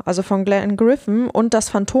Täter, also von Glenn Griffin und das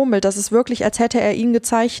Phantombild, das ist wirklich, als hätte er ihn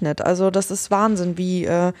gezeichnet. Also das ist Wahnsinn, wie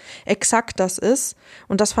exakt das ist.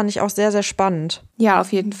 Und das fand ich auch sehr, sehr spannend. Ja,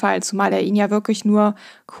 auf jeden Fall, zumal er ihn ja wirklich nur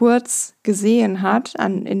kurz gesehen hat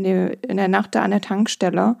in der Nacht da an der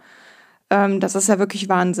Tankstelle. Das ist ja wirklich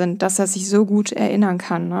Wahnsinn, dass er sich so gut erinnern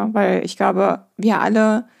kann. Ne? Weil ich glaube, wir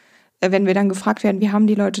alle, wenn wir dann gefragt werden, wie haben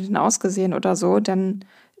die Leute denn ausgesehen oder so, dann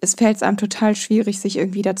fällt es einem total schwierig, sich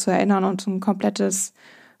irgendwie dazu erinnern und so ein komplettes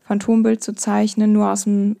Phantombild zu zeichnen, nur aus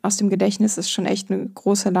dem Gedächtnis ist schon echt eine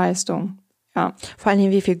große Leistung. Ja. Vor allem,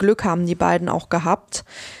 wie viel Glück haben die beiden auch gehabt,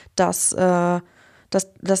 dass er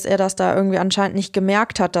das da irgendwie anscheinend nicht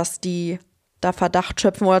gemerkt hat, dass die da Verdacht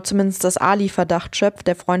schöpfen oder zumindest, dass Ali Verdacht schöpft.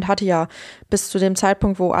 Der Freund hatte ja bis zu dem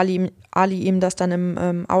Zeitpunkt, wo Ali ihm das dann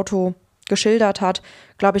im Auto geschildert hat,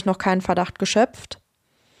 glaube ich, noch keinen Verdacht geschöpft.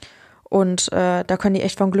 Und da können die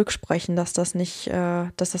echt von Glück sprechen, dass das nicht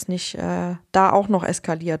da auch noch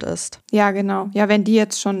eskaliert ist. Ja, genau. Ja, wenn die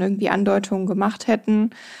jetzt schon irgendwie Andeutungen gemacht hätten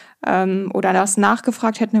oder das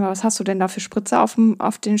nachgefragt hätten, was hast du denn da für Spritze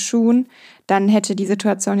auf den Schuhen, dann hätte die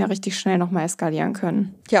Situation ja richtig schnell nochmal eskalieren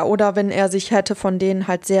können. Ja, oder wenn er sich hätte von denen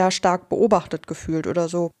halt sehr stark beobachtet gefühlt oder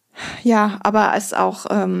so. Ja, aber es auch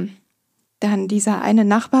dann dieser eine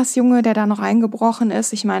Nachbarsjunge, der da noch eingebrochen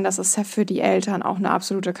ist, ich meine, das ist ja für die Eltern auch eine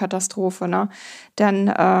absolute Katastrophe, ne? Dann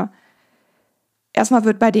erstmal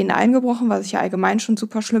wird bei denen eingebrochen, was ich ja allgemein schon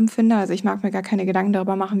super schlimm finde. Also ich mag mir gar keine Gedanken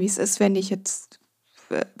darüber machen, wie es ist, wenn ich jetzt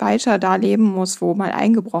weiter da leben muss, wo mal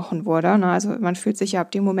eingebrochen wurde. Ne? Also man fühlt sich ja ab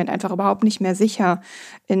dem Moment einfach überhaupt nicht mehr sicher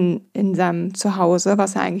in seinem Zuhause,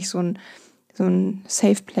 was ja eigentlich so ein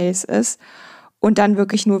Safe Place ist. Und dann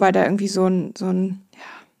wirklich nur, weil da irgendwie so ein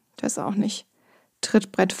ich weiß auch nicht,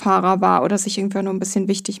 Trittbrettfahrer war oder sich irgendwann nur ein bisschen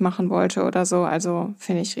wichtig machen wollte oder so. Also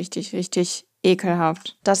finde ich richtig, richtig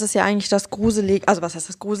ekelhaft. Das ist ja eigentlich das Gruselige, also was heißt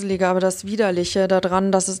das Gruselige, aber das Widerliche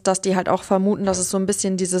daran, dass die halt auch vermuten, dass es so ein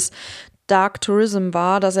bisschen dieses Dark Tourism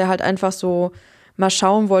war, dass er halt einfach so mal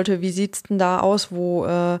schauen wollte, wie sieht's denn da aus, wo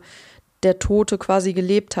der Tote quasi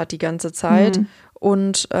gelebt hat die ganze Zeit.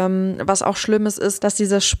 Und was auch schlimm ist, dass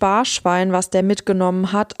dieses Sparschwein, was der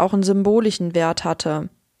mitgenommen hat, auch einen symbolischen Wert hatte.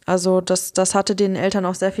 Also das hatte den Eltern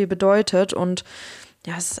auch sehr viel bedeutet und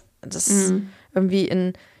ja, das ist irgendwie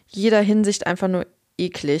in jeder Hinsicht einfach nur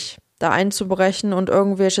eklig, da einzubrechen und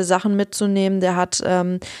irgendwelche Sachen mitzunehmen. Der hat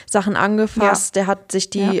Sachen angefasst, der hat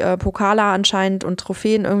sich die Pokale anscheinend und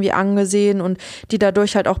Trophäen irgendwie angesehen und die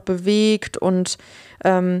dadurch halt auch bewegt und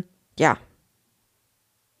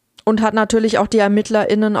Und hat natürlich auch die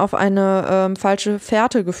ErmittlerInnen auf eine falsche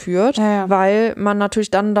Fährte geführt, weil man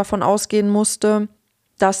natürlich dann davon ausgehen musste,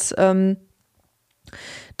 dass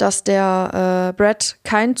der Brad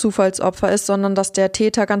kein Zufallsopfer ist, sondern dass der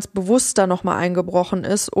Täter ganz bewusst da nochmal eingebrochen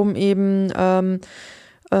ist, um eben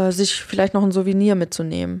sich vielleicht noch ein Souvenir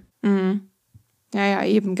mitzunehmen. Ja,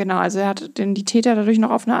 eben, genau. Also er hat die Täter dadurch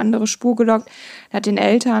noch auf eine andere Spur gelockt. Er hat den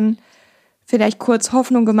Eltern vielleicht kurz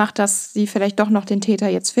Hoffnung gemacht, dass sie vielleicht doch noch den Täter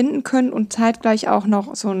jetzt finden können und zeitgleich auch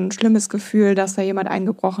noch so ein schlimmes Gefühl, dass da jemand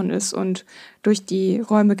eingebrochen ist und durch die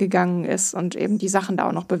Räume gegangen ist und eben die Sachen da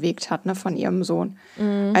auch noch bewegt hat, ne, von ihrem Sohn.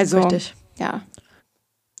 Also, richtig. Ja,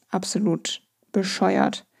 absolut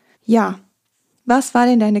bescheuert. Ja, was war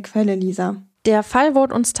denn deine Quelle, Lisa? Der Fall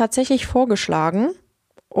wurde uns tatsächlich vorgeschlagen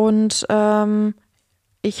und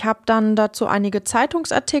ich habe dann dazu einige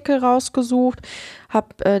Zeitungsartikel rausgesucht,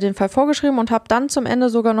 habe den Fall vorgeschrieben und habe dann zum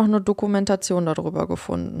Ende sogar noch eine Dokumentation darüber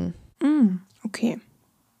gefunden. Okay.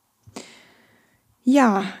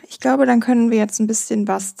 Ja, ich glaube, dann können wir jetzt ein bisschen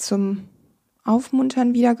was zum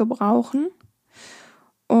Aufmuntern wieder gebrauchen.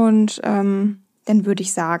 Und dann würde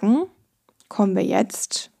ich sagen, kommen wir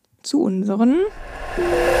jetzt zu unseren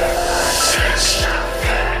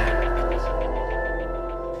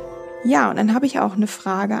Ja, und dann habe ich auch eine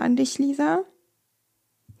Frage an dich, Lisa.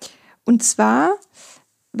 Und zwar,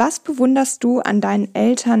 was bewunderst du an deinen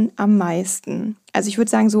Eltern am meisten? Also ich würde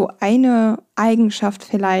sagen, so eine Eigenschaft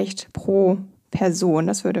vielleicht pro Person,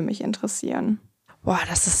 das würde mich interessieren. Boah,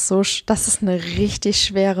 das ist eine richtig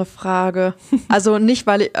schwere Frage. Also nicht,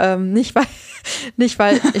 weil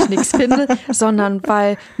ich nichts finde, sondern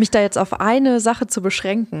weil mich da jetzt auf eine Sache zu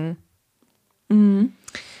beschränken.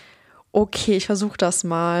 Okay, ich versuche das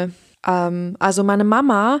mal. Also meine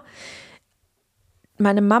Mama,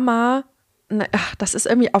 das ist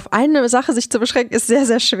irgendwie auf eine Sache sich zu beschränken, ist sehr,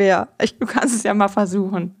 sehr schwer. Du kannst es ja mal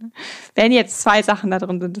versuchen. Wenn jetzt 2 Sachen da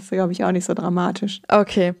drin sind, ist das, glaube ich, auch nicht so dramatisch.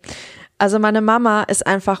 Okay, also meine Mama ist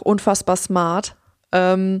einfach unfassbar smart.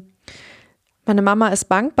 Meine Mama ist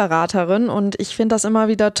Bankberaterin und ich finde das immer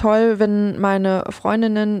wieder toll, wenn meine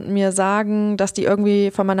Freundinnen mir sagen, dass die irgendwie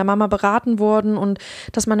von meiner Mama beraten wurden und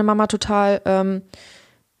dass meine Mama total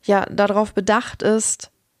darauf bedacht ist,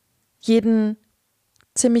 jeden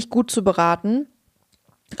ziemlich gut zu beraten.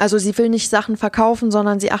 Also sie will nicht Sachen verkaufen,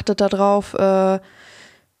 sondern sie achtet darauf,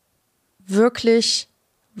 wirklich,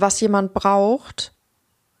 was jemand braucht.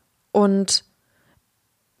 Und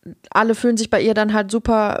alle fühlen sich bei ihr dann halt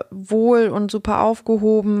super wohl und super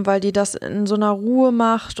aufgehoben, weil die das in so einer Ruhe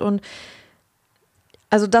macht. Und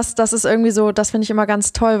also das ist irgendwie so, das finde ich immer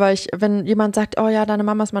ganz toll, weil wenn jemand sagt, oh ja, deine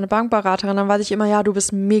Mama ist meine Bankberaterin, dann weiß ich immer, ja, du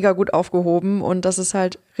bist mega gut aufgehoben und das ist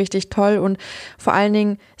halt richtig toll und vor allen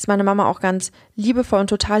Dingen ist meine Mama auch ganz liebevoll und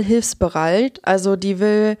total hilfsbereit, also die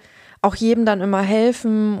will auch jedem dann immer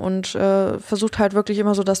helfen und versucht halt wirklich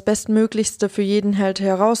immer so das Bestmöglichste für jeden halt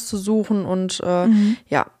herauszusuchen und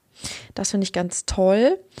ja, das finde ich ganz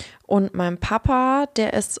toll. Und mein Papa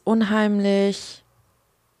ist unheimlich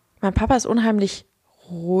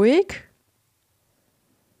ruhig.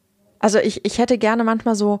 Also ich hätte gerne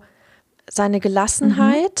manchmal so seine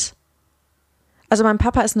Gelassenheit. Also mein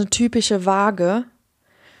Papa ist eine typische Waage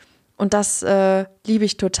und das liebe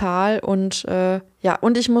ich total und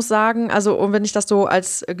und ich muss sagen, also und wenn ich das so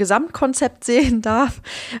als Gesamtkonzept sehen darf,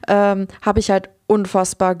 habe ich halt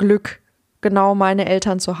unfassbar Glück, genau meine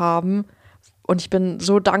Eltern zu haben und ich bin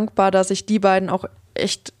so dankbar, dass ich die beiden auch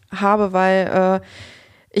echt habe, weil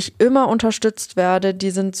ich immer unterstützt werde,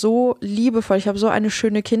 die sind so liebevoll, ich habe so eine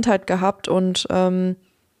schöne Kindheit gehabt und kann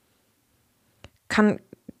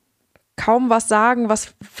kaum was sagen,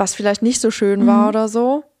 was vielleicht nicht so schön war oder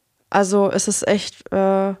so. Also es ist echt,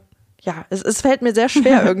 es fällt mir sehr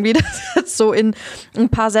schwer irgendwie, das jetzt so in ein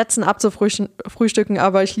paar Sätzen abzufrühstücken,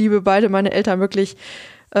 aber ich liebe beide meine Eltern wirklich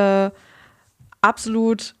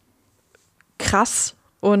absolut krass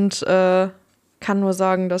und kann nur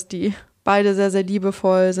sagen, dass die beide sehr, sehr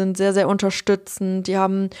liebevoll sind, sehr, sehr unterstützend. Die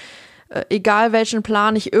haben egal welchen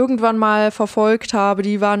Plan ich irgendwann mal verfolgt habe,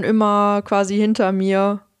 die waren immer quasi hinter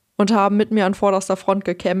mir und haben mit mir an vorderster Front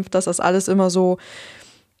gekämpft, dass das alles immer so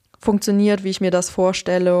funktioniert, wie ich mir das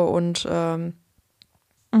vorstelle und ja.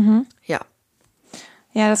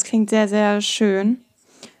 Ja, das klingt sehr, sehr schön.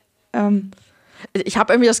 Ich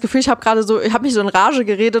habe irgendwie das Gefühl, ich habe mich so in Rage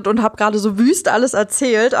geredet und habe gerade so wüst alles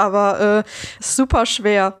erzählt, aber ist super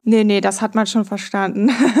schwer. Nee, das hat man schon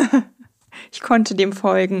verstanden. Ich konnte dem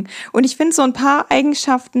folgen. Und ich finde, so ein paar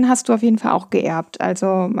Eigenschaften hast du auf jeden Fall auch geerbt.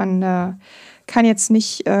 Also man kann jetzt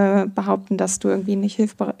nicht behaupten, dass du irgendwie nicht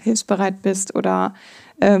hilfsbereit bist oder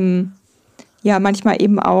manchmal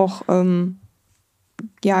eben auch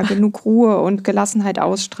genug Ruhe und Gelassenheit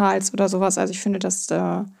ausstrahlst oder sowas. Also ich finde, das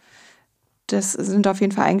sind auf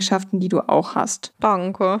jeden Fall Eigenschaften, die du auch hast.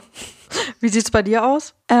 Danke. Wie sieht's bei dir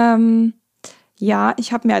aus? Ja,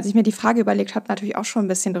 ich habe mir, als ich mir die Frage überlegt habe, natürlich auch schon ein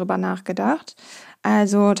bisschen drüber nachgedacht.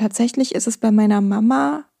 Also tatsächlich ist es bei meiner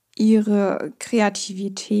Mama ihre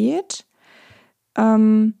Kreativität.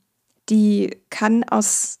 Die kann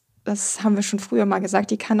das haben wir schon früher mal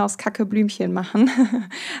gesagt, die kann aus Kacke Blümchen machen.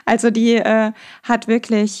 Also die hat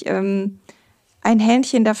wirklich ein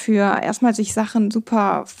Händchen dafür, erstmal sich Sachen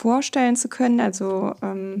super vorstellen zu können. Also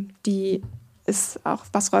die ist auch,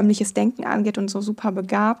 was räumliches Denken angeht und so super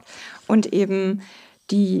begabt. Und eben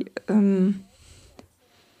die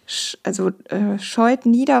scheut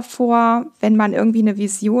nie davor, wenn man irgendwie eine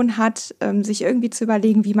Vision hat, sich irgendwie zu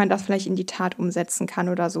überlegen, wie man das vielleicht in die Tat umsetzen kann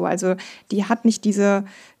oder so. Also die hat nicht diese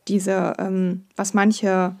was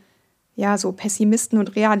manche so Pessimisten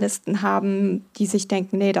und Realisten haben, die sich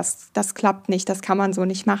denken, nee, das klappt nicht, das kann man so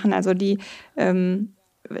nicht machen. Also die,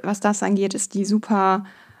 was das angeht, ist die super,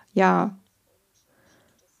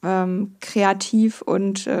 kreativ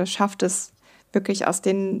und schafft es wirklich aus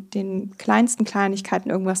den kleinsten Kleinigkeiten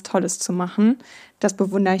irgendwas Tolles zu machen. Das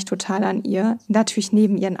bewundere ich total an ihr. Natürlich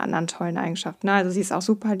neben ihren anderen tollen Eigenschaften. Also sie ist auch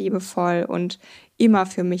super liebevoll und immer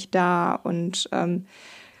für mich da und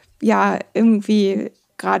irgendwie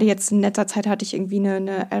gerade jetzt in letzter Zeit hatte ich irgendwie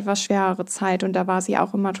eine etwas schwerere Zeit und da war sie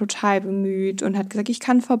auch immer total bemüht und hat gesagt, ich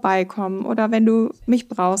kann vorbeikommen oder wenn du mich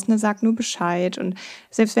brauchst, sag nur Bescheid und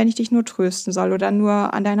selbst wenn ich dich nur trösten soll oder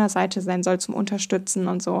nur an deiner Seite sein soll zum Unterstützen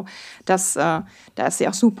und so, da ist sie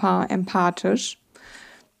auch super empathisch.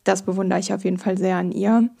 Das bewundere ich auf jeden Fall sehr an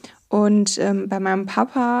ihr. Und bei meinem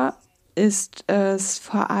Papa ist es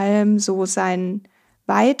vor allem so sein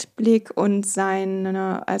Weitblick und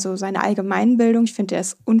seine Allgemeinbildung. Ich finde, er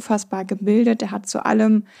ist unfassbar gebildet. Er hat zu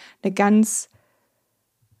allem eine ganz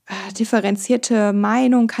differenzierte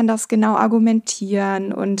Meinung, kann das genau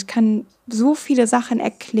argumentieren und kann so viele Sachen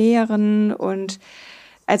erklären. Und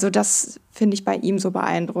also das finde ich bei ihm so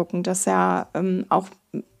beeindruckend, dass er auch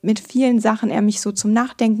mit vielen Sachen er mich so zum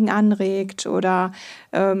Nachdenken anregt oder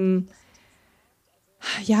er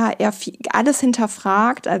alles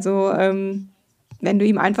hinterfragt. Also wenn du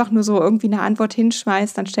ihm einfach nur so irgendwie eine Antwort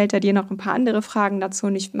hinschmeißt, dann stellt er dir noch ein paar andere Fragen dazu.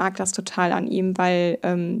 Und ich mag das total an ihm, weil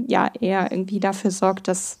er irgendwie dafür sorgt,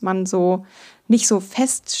 dass man so nicht so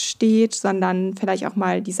feststeht, sondern vielleicht auch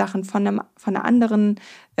mal die Sachen von einer anderen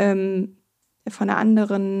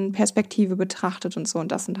Perspektive betrachtet und so.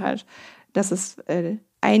 Und das ist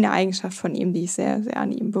eine Eigenschaft von ihm, die ich sehr, sehr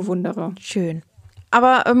an ihm bewundere. Schön.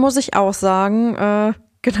 Aber muss ich auch sagen,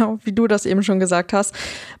 genau wie du das eben schon gesagt hast,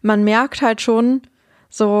 man merkt halt schon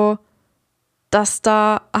so, dass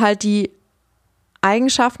da halt die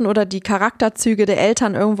Eigenschaften oder die Charakterzüge der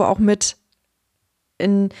Eltern irgendwo auch mit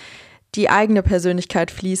in die eigene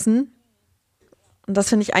Persönlichkeit fließen. Und das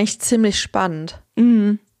finde ich eigentlich ziemlich spannend.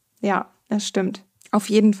 Mhm. Ja, das stimmt. Auf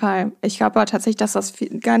jeden Fall. Ich glaube aber tatsächlich, dass das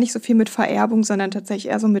gar nicht so viel mit Vererbung, sondern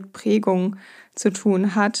tatsächlich eher so mit Prägung zu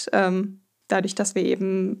tun hat. Dadurch, dass wir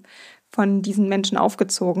eben von diesen Menschen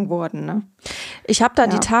aufgezogen wurden. Ne? Ich habe da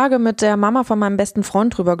die Tage mit der Mama von meinem besten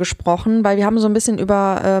Freund drüber gesprochen, weil wir haben so ein bisschen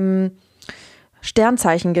über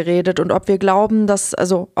Sternzeichen geredet und ob wir glauben,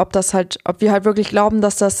 ob wir halt wirklich glauben,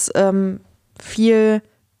 dass das viel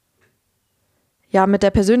mit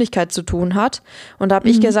der Persönlichkeit zu tun hat. Und da habe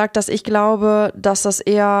ich gesagt, dass ich glaube, dass das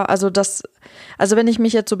eher, also wenn ich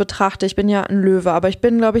mich jetzt so betrachte, ich bin ja ein Löwe, aber ich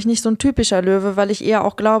bin, glaube ich, nicht so ein typischer Löwe, weil ich eher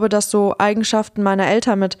auch glaube, dass so Eigenschaften meiner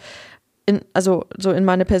Eltern in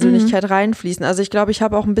meine Persönlichkeit reinfließen. Also ich glaube, ich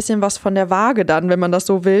habe auch ein bisschen was von der Waage dann, wenn man das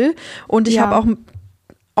so will. Und ich habe auch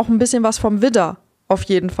ein bisschen was vom Widder, auf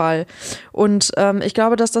jeden Fall. Und ich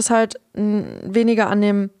glaube, dass das halt weniger an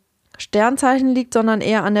dem Sternzeichen liegt, sondern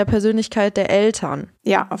eher an der Persönlichkeit der Eltern.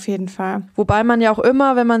 Ja, auf jeden Fall. Wobei man ja auch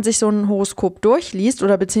immer, wenn man sich so ein Horoskop durchliest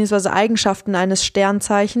oder beziehungsweise Eigenschaften eines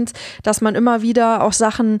Sternzeichens, dass man immer wieder auch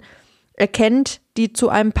Sachen erkennt, die zu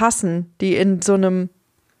einem passen, die in so einem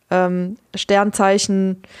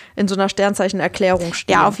Sternzeichen, in so einer Sternzeichenerklärung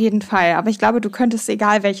stehen. Ja, auf jeden Fall. Aber ich glaube, du könntest,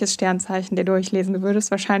 egal welches Sternzeichen dir durchlesen, du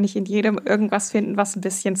würdest wahrscheinlich in jedem irgendwas finden, was ein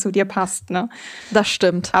bisschen zu dir passt, ne? Das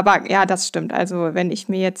stimmt. Aber ja, das stimmt. Also wenn ich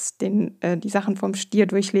mir jetzt die Sachen vom Stier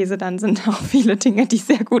durchlese, dann sind auch viele Dinge, die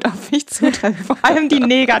sehr gut auf mich zutreffen. Vor allem die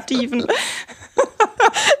negativen.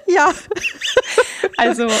 Ja.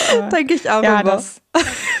 Also denke ich auch ja, immer.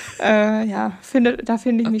 Da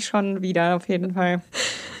finde ich mich schon wieder, auf jeden Fall.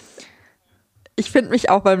 Ich finde mich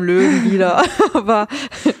auch beim Löwen wieder, aber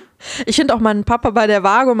ich finde auch meinen Papa bei der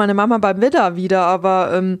Waage und meine Mama beim Widder wieder,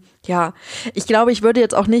 aber ja, ich glaube, ich würde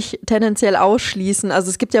jetzt auch nicht tendenziell ausschließen, also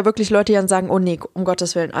es gibt ja wirklich Leute, die dann sagen, oh nee, um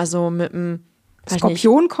Gottes Willen, also mit einem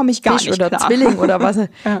Skorpion komme ich gar Fisch nicht oder klar. Zwilling oder was.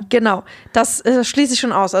 Ja. Genau, das schließe ich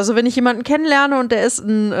schon aus. Also wenn ich jemanden kennenlerne und der ist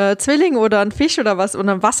ein Zwilling oder ein Fisch oder was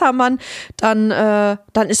oder ein Wassermann, dann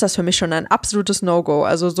ist das für mich schon ein absolutes No-Go.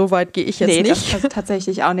 Also so weit gehe ich jetzt nicht. Das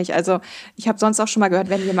tatsächlich auch nicht. Also ich habe sonst auch schon mal gehört,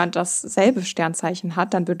 wenn jemand dasselbe Sternzeichen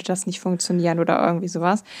hat, dann würde das nicht funktionieren oder irgendwie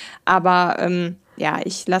sowas. Aber ja,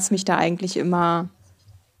 ich lasse mich da eigentlich immer,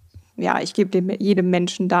 ja, ich gebe jedem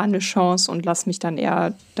Menschen da eine Chance und lasse mich dann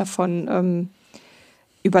eher davon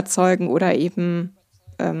überzeugen oder eben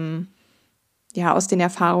ja aus den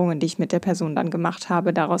Erfahrungen, die ich mit der Person dann gemacht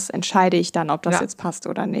habe, daraus entscheide ich dann, ob das jetzt passt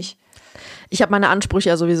oder nicht. Ich habe meine Ansprüche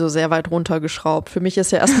ja sowieso sehr weit runtergeschraubt. Für mich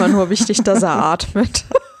ist ja erstmal nur wichtig, dass er atmet.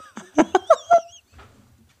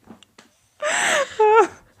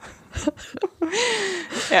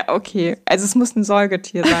 Ja, okay. Also es muss ein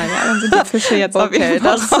Säugetier sein. Ja? Dann sind die Fische jetzt auf Okay, jeden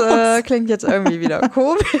Fall das raus. klingt jetzt irgendwie wieder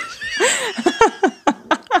komisch.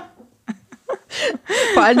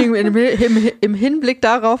 Vor allen Dingen im Hinblick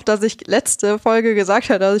darauf, dass ich letzte Folge gesagt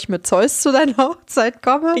habe, dass ich mit Zeus zu deiner Hochzeit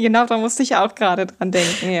komme. Genau, da musste ich auch gerade dran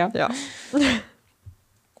denken. Ja.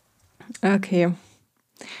 Okay.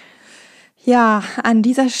 Ja, an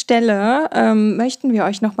dieser Stelle möchten wir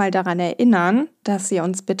euch nochmal daran erinnern, dass ihr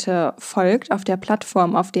uns bitte folgt auf der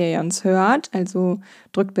Plattform, auf der ihr uns hört. Also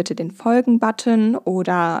drückt bitte den Folgen-Button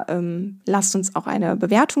oder lasst uns auch eine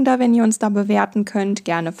Bewertung da, wenn ihr uns da bewerten könnt.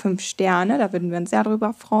 Gerne 5 Sterne, da würden wir uns sehr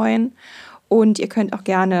drüber freuen. Und ihr könnt auch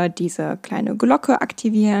gerne diese kleine Glocke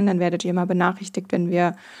aktivieren, dann werdet ihr immer benachrichtigt, wenn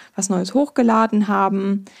wir was Neues hochgeladen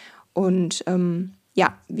haben. Und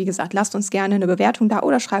ja, wie gesagt, lasst uns gerne eine Bewertung da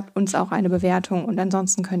oder schreibt uns auch eine Bewertung. Und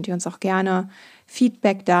ansonsten könnt ihr uns auch gerne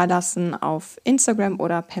Feedback dalassen auf Instagram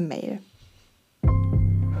oder per Mail.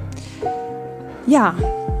 Ja,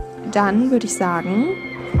 dann würde ich sagen,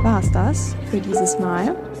 war es das für dieses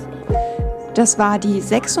Mal. Das war die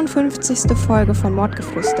 56. Folge von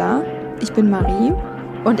Mordgeflüster. Ich bin Marie.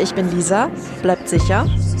 Und ich bin Lisa. Bleibt sicher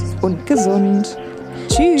Und gesund.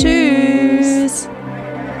 Tschüss.